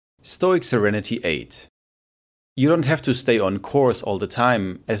Stoic Serenity 8. You don't have to stay on course all the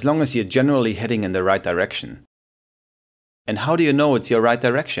time, as long as you're generally heading in the right direction. And how do you know it's your right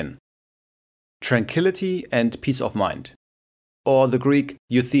direction? Tranquility and peace of mind, or the Greek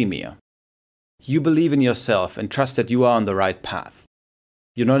euthymia. You believe in yourself and trust that you are on the right path.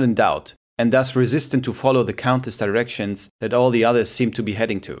 You're not in doubt, and thus resistant to follow the countless directions that all the others seem to be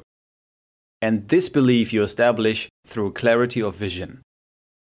heading to. And this belief you establish through clarity of vision.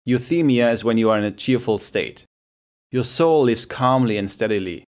 Euthymia is when you are in a cheerful state. Your soul lives calmly and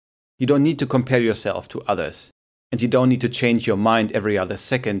steadily. You don't need to compare yourself to others, and you don't need to change your mind every other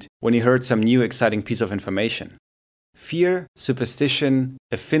second when you heard some new exciting piece of information. Fear, superstition,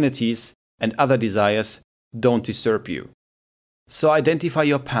 affinities, and other desires don't disturb you. So identify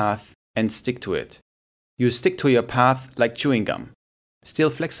your path and stick to it. You stick to your path like chewing gum,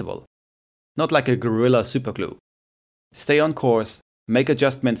 still flexible, not like a gorilla superglue. Stay on course, make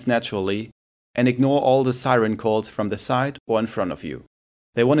adjustments naturally, and ignore all the siren calls from the side or in front of you.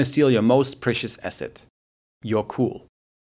 They want to steal your most precious asset, your cool.